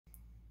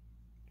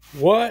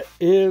What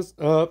is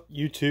up,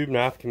 YouTube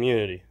knife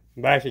community?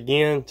 Back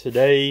again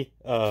today.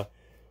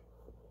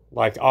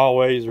 Like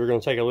always, we're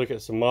gonna take a look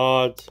at some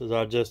mods as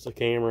I adjust the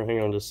camera. Hang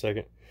on just a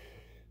second.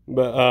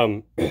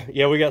 But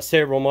yeah, we got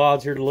several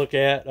mods here to look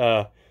at.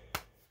 A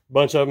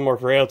bunch of them are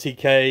for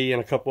LTK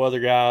and a couple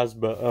other guys.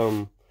 But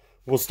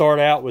we'll start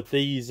out with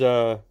these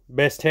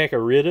Bestech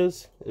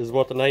Aritas is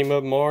what the name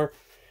of them are.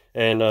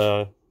 And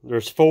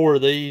there's 4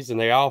 of these, and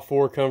they all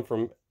 4 come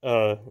from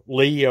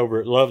Lee over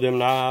at Love Them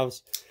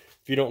Knives.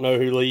 If you don't know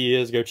who Lee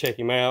is, go check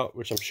him out,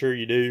 which I'm sure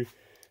you do.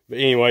 But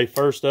anyway,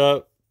 first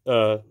up,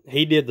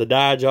 he did the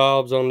dye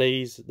jobs on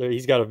these.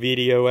 He's got a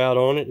video out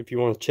on it. If you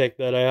want to check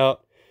that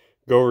out,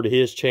 go over to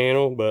his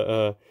channel.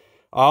 But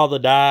all the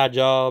dye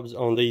jobs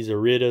on these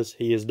Aritas,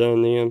 he has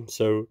done them.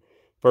 So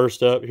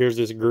first up, here's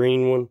this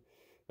green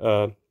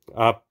one.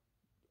 I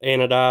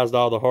anodized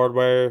all the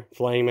hardware,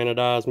 flame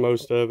anodized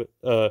most of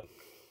it.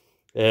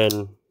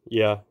 And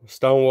yeah,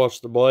 stone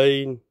washed the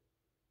blade.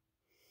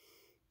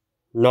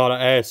 Not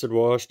an acid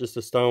wash, just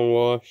a stone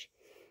wash.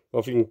 I don't know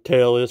if you can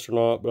tell this or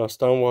not, but I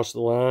stone washed the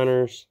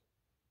liners.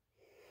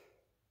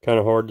 Kind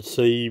of hard to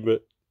see,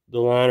 but the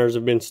liners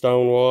have been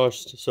stone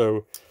washed.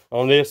 So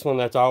on this one,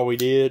 that's all we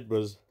did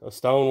was a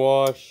stone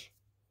wash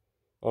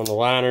on the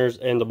liners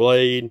and the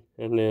blade,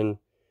 and then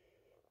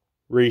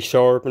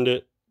resharpened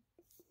it.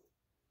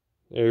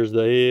 There's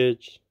the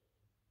edge.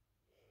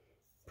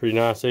 Pretty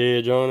nice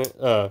edge on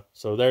it.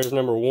 So there's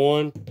number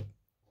 1.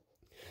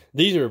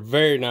 These are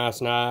very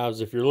nice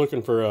knives. If you're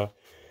looking for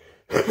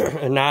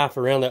a knife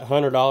around that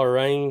 $100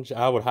 range,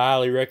 I would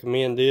highly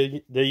recommend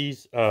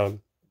these.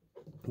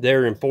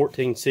 They're in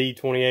 14C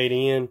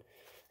 28N,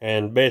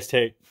 and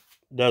Bestech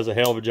does a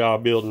hell of a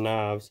job building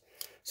knives.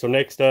 So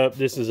next up,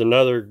 this is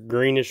another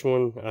greenish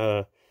one.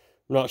 I'm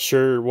not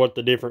sure what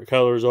the different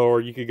colors are.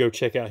 You could go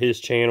check out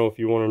his channel if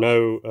you want to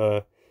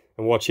know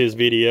and watch his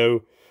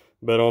video.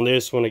 But on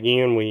this one,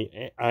 again,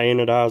 I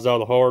anodized all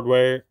the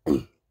hardware.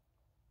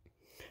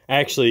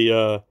 Actually,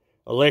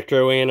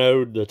 electro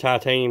anode the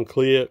titanium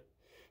clip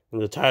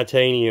and the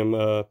titanium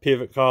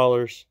pivot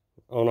collars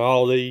on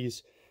all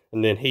these,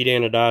 and then heat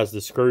anodized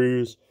the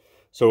screws.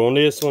 So on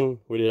this one,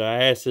 we did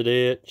an acid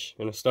etch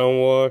and a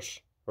stone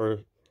wash, or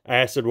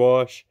acid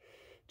wash.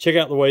 Check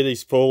out the way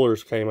these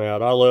fullers came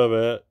out. I love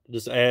it.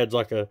 Just adds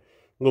like a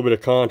little bit of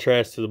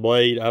contrast to the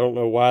blade. I don't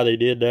know why they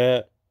did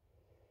that,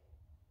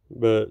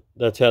 but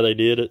that's how they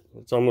did it.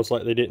 It's almost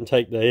like they didn't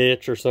take the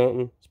etch or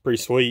something. It's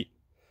pretty sweet.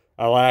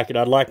 I like it.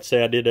 I'd like to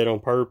say I did that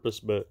on purpose,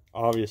 but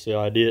obviously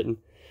I didn't.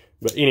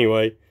 But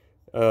anyway,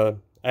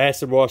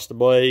 acid wash the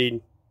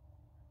blade.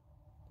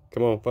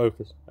 Come on,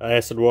 focus. I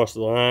acid wash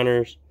the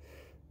liners.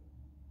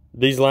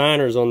 These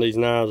liners on these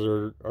knives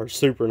are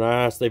super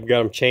nice. They've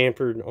got them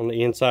chamfered on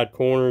the inside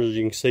corners, as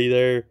you can see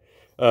there.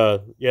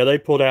 Yeah, they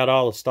pulled out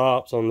all the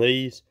stops on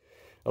these.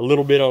 A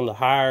little bit on the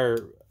higher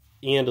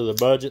end of the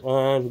budget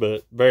line,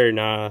 but very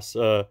nice.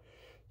 So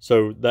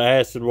the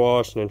acid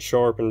wash and then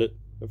sharpened it,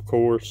 of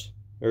course.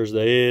 There's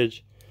the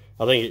edge.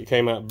 I think it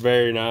came out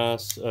very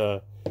nice. I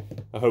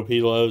hope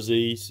he loves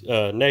these.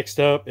 Next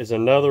up is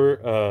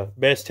another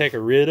Bestech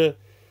Arita,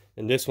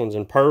 and this one's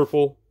in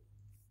purple.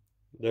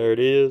 There it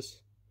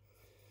is.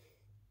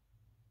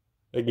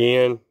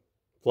 Again,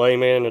 flame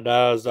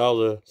anodized all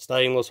the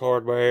stainless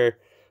hardware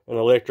and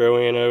electro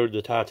anode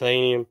the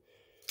titanium.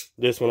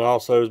 This one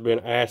also has been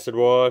acid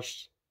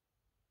washed,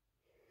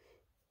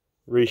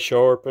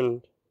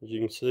 resharpened, as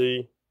you can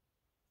see.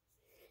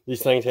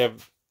 These things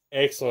have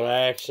excellent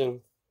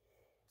action.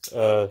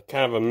 Kind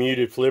of a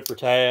muted flipper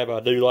tab. I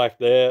do like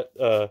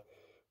that.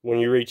 When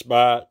you reach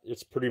by it,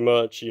 it's pretty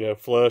much, you know,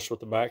 flush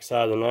with the back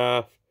side of the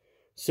knife.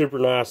 Super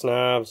nice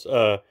knives.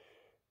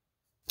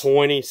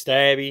 Pointy,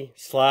 stabby,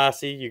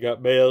 slicey. You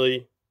got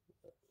belly.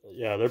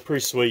 Yeah, they're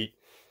pretty sweet.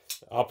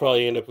 I'll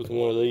probably end up with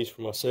one of these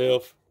for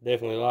myself.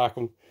 Definitely like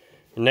them.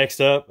 Next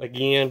up,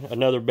 again,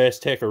 another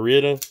Bestech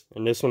Arita,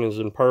 and this one is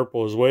in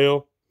purple as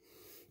well.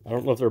 I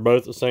don't know if they're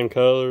both the same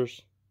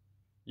colors.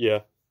 Yeah,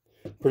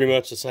 pretty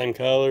much the same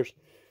colors.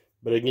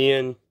 But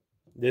again,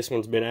 this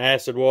one's been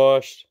acid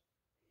washed.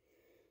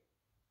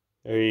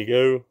 There you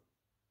go.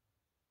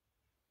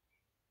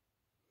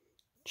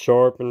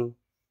 Sharpened.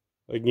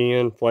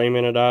 Again, flame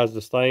anodized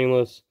the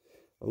stainless.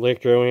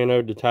 Electro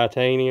anode the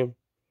titanium.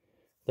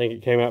 I think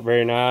it came out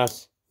very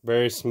nice.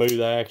 Very smooth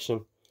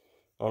action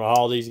on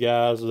all these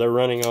guys. They're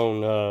running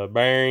on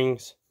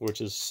bearings,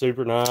 which is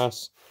super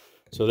nice.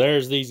 So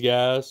there's these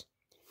guys.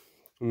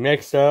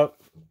 Next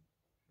up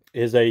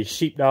is a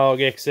Sheepdog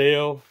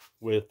XL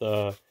with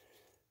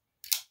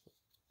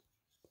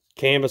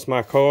canvas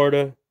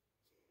micarta.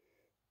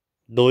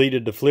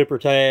 Deleted the flipper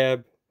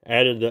tab,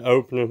 added the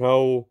opening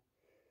hole,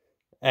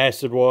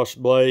 acid wash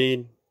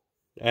blade,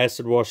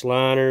 acid wash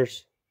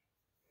liners.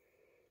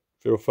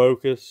 If it'll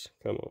focus,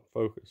 come on,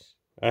 focus.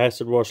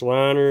 Acid wash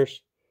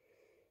liners,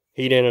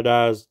 heat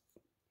anodized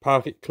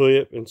pocket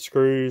clip and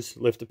screws,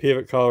 lift the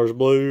pivot collars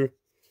blue,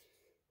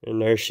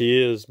 and there she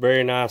is.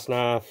 Very nice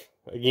knife.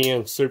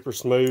 Again, super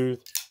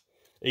smooth,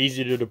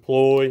 easy to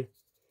deploy.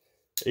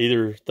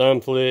 either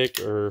thumb flick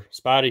or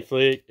spidey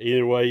flick.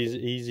 Either way is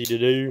easy to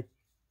do.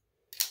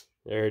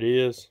 There it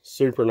is.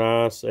 Super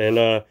nice.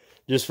 And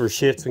just for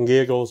shits and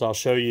giggles, I'll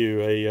show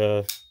you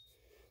a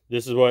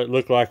this is what it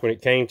looked like when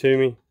it came to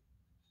me.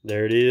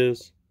 There it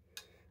is.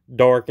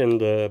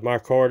 Darkened the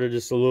micarta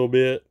just a little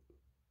bit.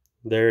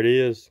 There it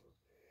is.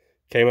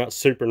 Came out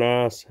super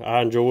nice.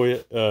 I enjoy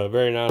it.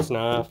 Very nice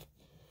knife.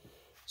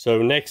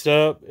 So next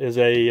up is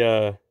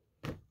a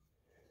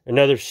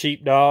another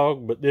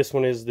sheepdog, but this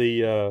one is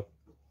the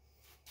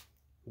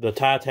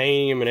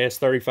titanium and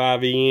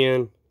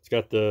S35EN. It's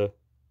got the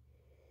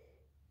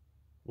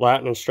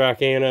lightning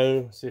strike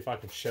anode. See if I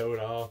can show it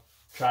off.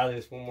 Try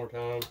this one more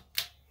time.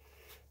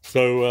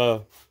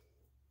 So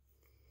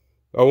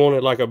I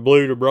wanted like a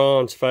blue to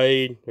bronze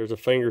fade. There's a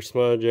finger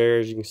smudge there,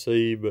 as you can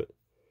see, but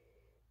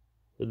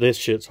this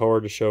shit's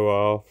hard to show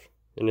off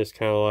in this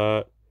kind of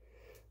light.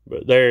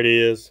 But there it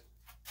is.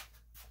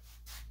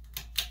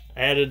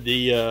 Added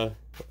the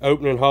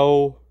opening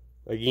hole.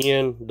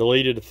 Again,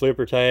 deleted the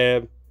flipper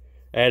tab.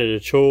 Added a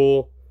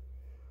chool.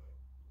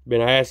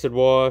 Been acid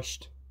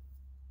washed.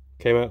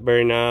 Came out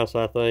very nice,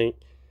 I think.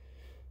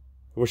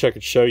 I wish I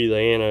could show you the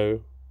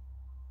anode.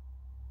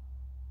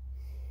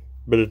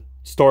 But it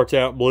starts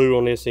out blue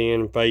on this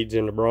end and fades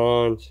into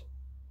bronze.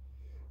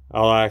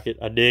 I like it.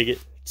 I dig it.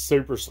 It's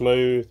super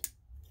smooth.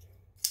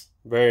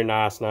 Very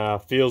nice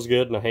knife. Feels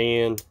good in the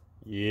hand.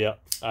 Yep,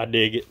 I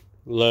dig it.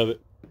 Love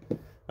it.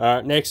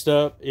 Alright, next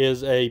up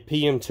is a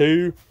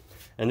PM2.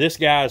 And this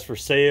guy is for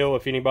sale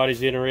if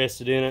anybody's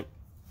interested in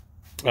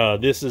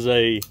it. This is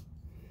a,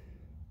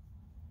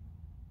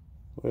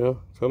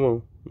 well, come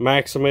on,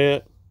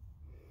 Maximet.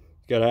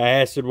 Got an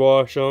acid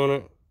wash on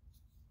it.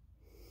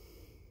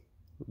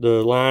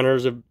 The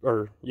liners have,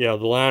 the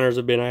liners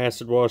have been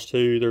acid washed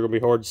too. They're gonna be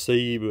hard to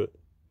see, but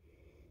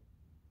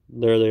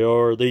there they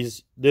are.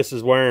 This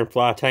is wearing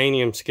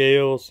Flytanium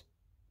scales.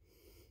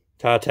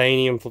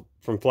 Titanium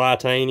from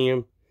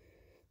Flytanium.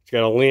 It's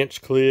got a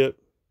Lynch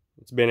clip.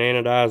 It's been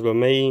anodized by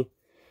me.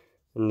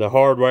 And the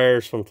hardware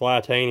is from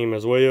Flytanium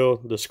as well.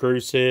 The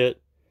screw set.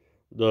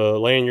 The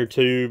lanyard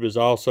tube is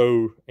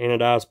also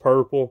anodized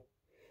purple.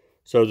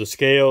 So the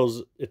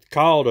scales, it's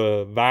called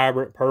a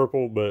vibrant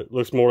purple, but it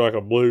looks more like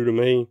a blue to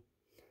me.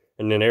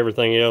 And then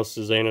everything else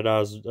is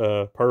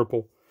anodized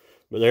purple.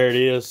 But there it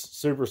is.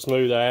 Super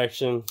smooth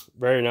action.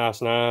 Very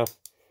nice knife.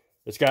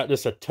 It's got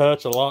just a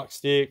touch of lock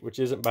stick, which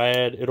isn't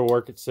bad. It'll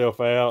work itself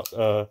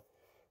out.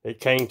 It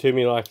came to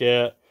me like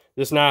that.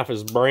 This knife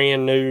is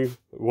brand new.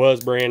 It was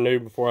brand new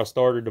before I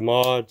started the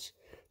mods.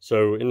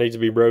 So it needs to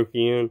be broke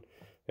in.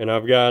 And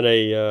I've got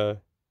a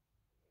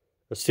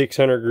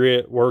 600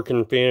 grit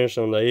working finish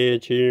on the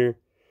edge here.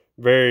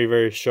 Very,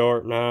 very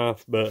sharp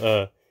knife.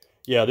 But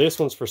yeah, this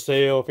one's for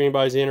sale if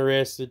anybody's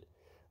interested.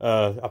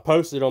 I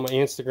posted on my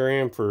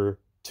Instagram for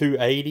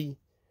 $280.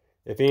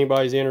 If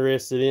anybody's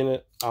interested in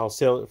it, I'll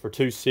sell it for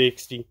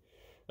 $260.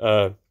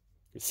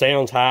 It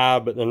sounds high,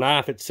 but the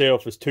knife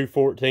itself is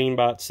 $214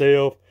 by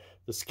itself.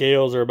 The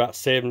scales are about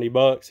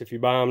 $70 if you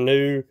buy them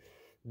new.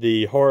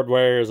 The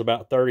hardware is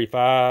about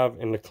 $35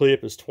 and the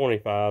clip is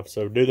 $25.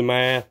 So do the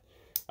math.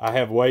 I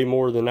have way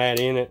more than that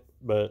in it,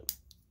 but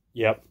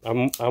yep,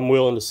 I'm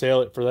willing to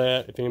sell it for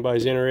that if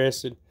anybody's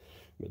interested.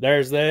 But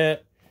there's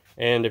that.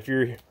 And if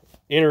you're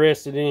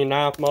interested in any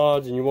knife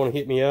mods and you want to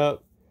hit me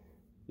up,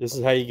 this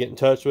is how you get in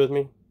touch with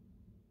me.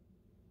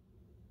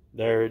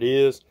 There it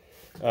is.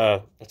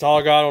 That's all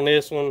I got on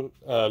this one.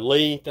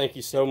 Lee, thank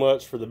you so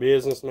much for the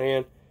business,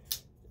 man.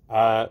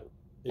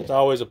 It's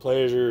always a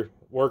pleasure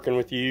working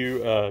with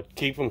you.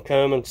 Keep them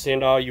coming.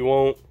 Send all you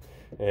want,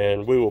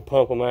 and we will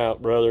pump them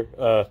out,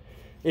 brother.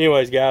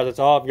 Anyways, guys, that's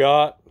all I've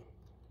got.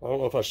 I don't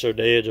know if I showed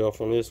the edge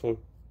off on this one.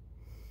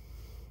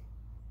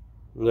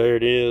 There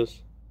it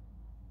is.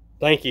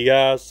 Thank you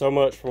guys so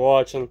much for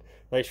watching.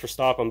 Thanks for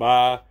stopping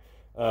by.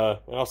 And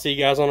I'll see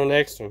you guys on the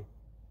next one.